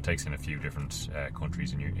Europe, so it takes in a few different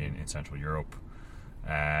countries in Central Europe.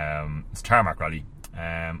 It's a tarmac rally.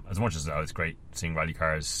 As much as it's great seeing rally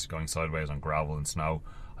cars going sideways on gravel and snow,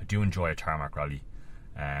 I do enjoy a tarmac rally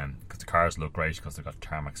because the cars look great because they've got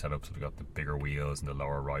tarmac set up, so they've got the bigger wheels and the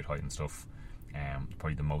lower ride height and stuff.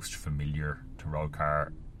 Probably the most familiar to road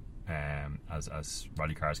car as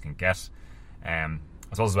rally cars can get. I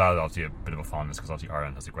suppose as well, obviously a bit of a fondness because obviously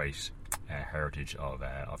Ireland has a great heritage of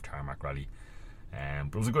tarmac rally.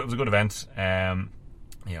 But it was a good event. I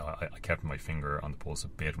kept my finger on the pulse a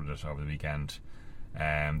bit with it over the weekend.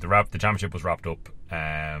 The championship was wrapped up.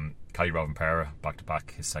 Kalle Rovanperä back to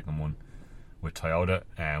back, his second one with Toyota,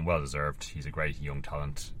 well deserved. He's a great young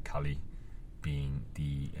talent. Kalle being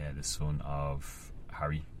the son of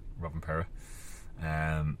Harry Rovanperä.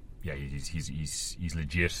 He's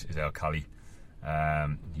legit. Is El Kalle.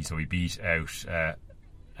 So he beat out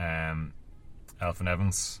Elfyn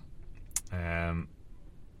Evans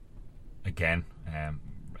again.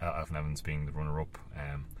 Elfyn Evans being the runner-up.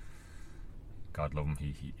 God love him.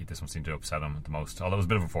 He this one seemed to upset him the most. Although it was a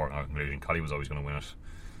bit of a foregone conclusion. Kalle was always going to win it.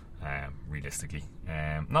 Realistically,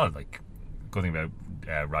 not like good thing about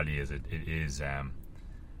rally is it is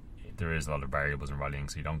there is a lot of variables in rallying,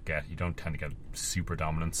 so you don't tend to get super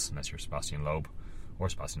dominance unless you're Sebastian Loeb or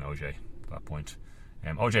Sebastian Ogier at that point.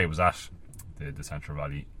 Ogier was at the Central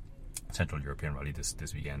European Rally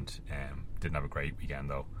this weekend. Didn't have a great weekend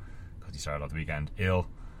though because he started off the weekend ill.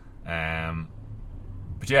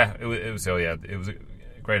 But yeah, it was a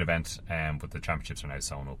great event. But the championships are now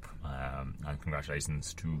sewn up. And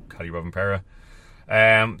congratulations to Kalle Rovanperä.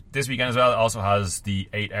 This weekend as well also has the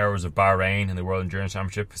 8 Hours of Bahrain in the World Endurance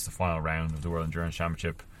Championship. It's the final round of the World Endurance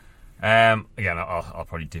Championship. Again, I'll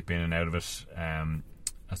probably dip in and out of it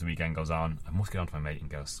as the weekend goes on. I must get on to my mate and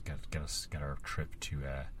get our trip to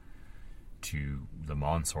Le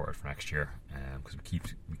Mans sorted for next year, because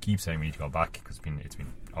we keep saying we need to go back because it's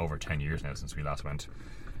been over 10 years now since we last went.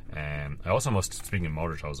 I also must, speaking of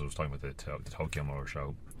motor shows, I was talking about the Tokyo Motor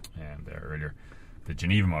Show there earlier. The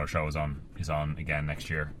Geneva Motor Show is on again next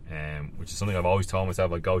year, which is something I've always told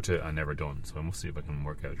myself I'd go to and never done. So I must see if I can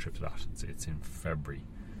work out a trip to that. It's in February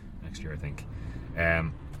next year, I think.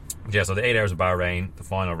 So the 8 Hours of Bahrain, the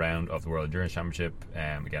final round of the World Endurance Championship.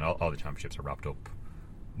 Again, all the championships are wrapped up.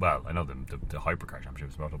 Well, I know the Hypercar Championship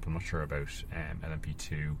is wrapped up. I'm not sure about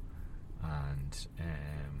LMP2 and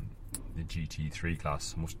the GT3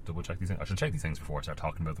 class. I must double check these things. I should check these things before I start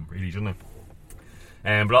talking about them, really, shouldn't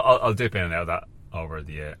I? But I'll dip in and out of that over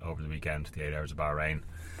the weekend, the 8 Hours of Bahrain.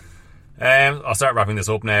 I'll start wrapping this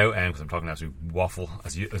up now because I'm talking absolute waffle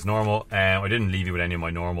as normal. I didn't leave you with any of my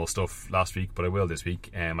normal stuff last week, but I will this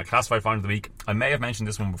week. My classified find of the week. I may have mentioned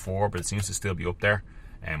this one before, but it seems to still be up there.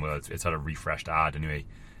 It's had a refreshed ad anyway.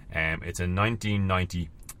 It's a 1990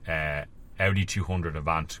 Audi 200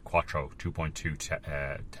 Avant Quattro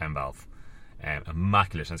 2.2 10 valve.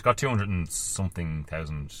 Immaculate, and it's got 200 and something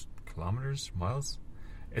thousand miles.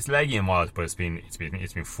 It's leggy in miles, but it's been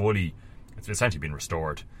fully. It's essentially been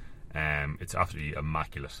restored. It's absolutely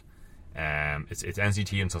immaculate. It's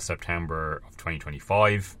NCT until September of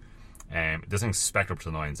 2025. This thing's spec'd up to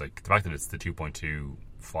the nines. Like the fact that it's the 2.2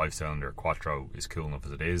 5-cylinder Quattro is cool enough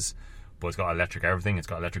as it is, but it's got electric everything. It's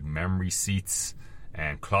got electric memory seats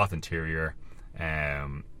and cloth interior,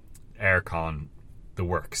 aircon, the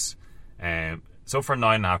works. So for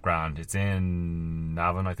 $9,500, it's in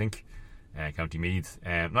Navan, I think, County Meath.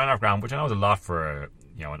 $9,500, which I know is a lot for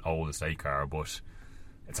an old estate car, but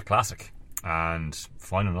it's a classic. And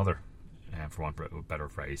find another, for want of a better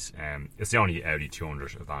phrase. It's the only Audi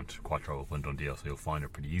 200 Avant Quattro when done deal, so you'll find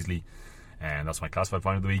it pretty easily. And that's my classified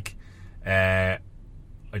find of the week. One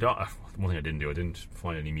thing I didn't do, I didn't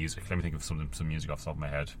find any music. Let me think of some music off the top of my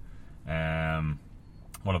head.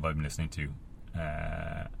 What have I been listening to?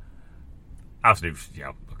 Absolutely,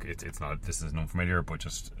 it's not. This isn't unfamiliar, but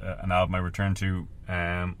just an album I return to.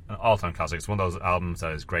 An all-time classic. It's one of those albums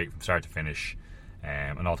that is great from start to finish.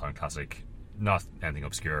 An all-time classic. Not anything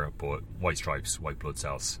obscure, but White Stripes, White Blood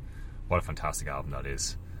Cells. What a fantastic album that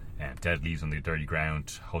is. Dead Leaves on the Dirty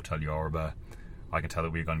Ground, Hotel Yoruba, I Can Tell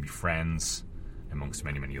That We're Going to Be Friends, amongst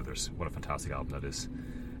many, many others. What a fantastic album that is.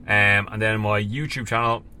 And then my YouTube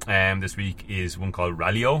channel this week is one called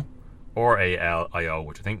Rallyo, R-A-L-I-O,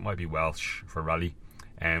 which I think might be Welsh for rally.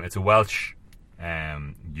 It's a Welsh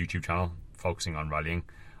YouTube channel focusing on rallying.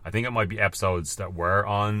 I think it might be episodes that were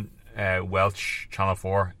on Welsh Channel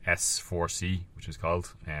 4, S4C, which is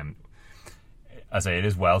called. As I say, it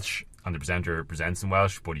is Welsh, and the presenter presents in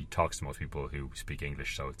Welsh, but he talks to most people who speak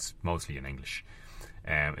English, so it's mostly in English.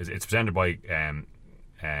 It's presented by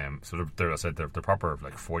so they're proper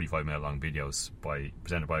like 45-minute long videos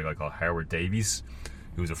presented by a guy called Howard Davies,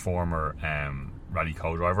 who's a former rally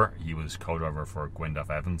co-driver. He was co-driver for Gwyndaf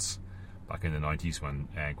Evans back in the 90s when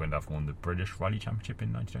Gwyndaf won the British Rally Championship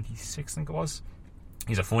in 1996, I think it was.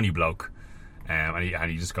 He's a funny bloke, and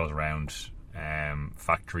he just goes around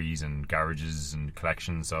factories and garages and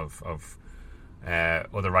collections of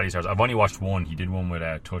other rally stars. I've only watched one. He did one with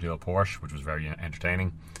Total Porsche, which was very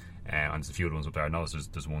entertaining, and there's a few other ones up there. I know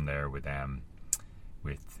there's one there with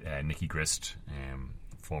Nicky Grist,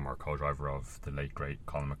 former co-driver of the late great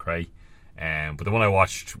Colin McRae. But the one I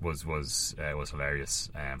watched was hilarious,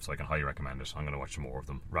 so I can highly recommend it. I'm going to watch some more of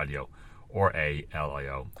them. Rallyo,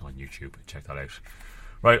 R-A-L-I-O, on YouTube. Check that out.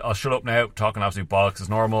 Right, I'll shut up now, talking absolute bollocks as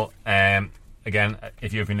normal. Again,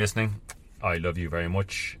 if you've been listening, I love you very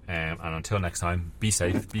much. And until next time, be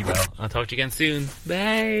safe, be well. I'll talk to you again soon.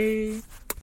 Bye.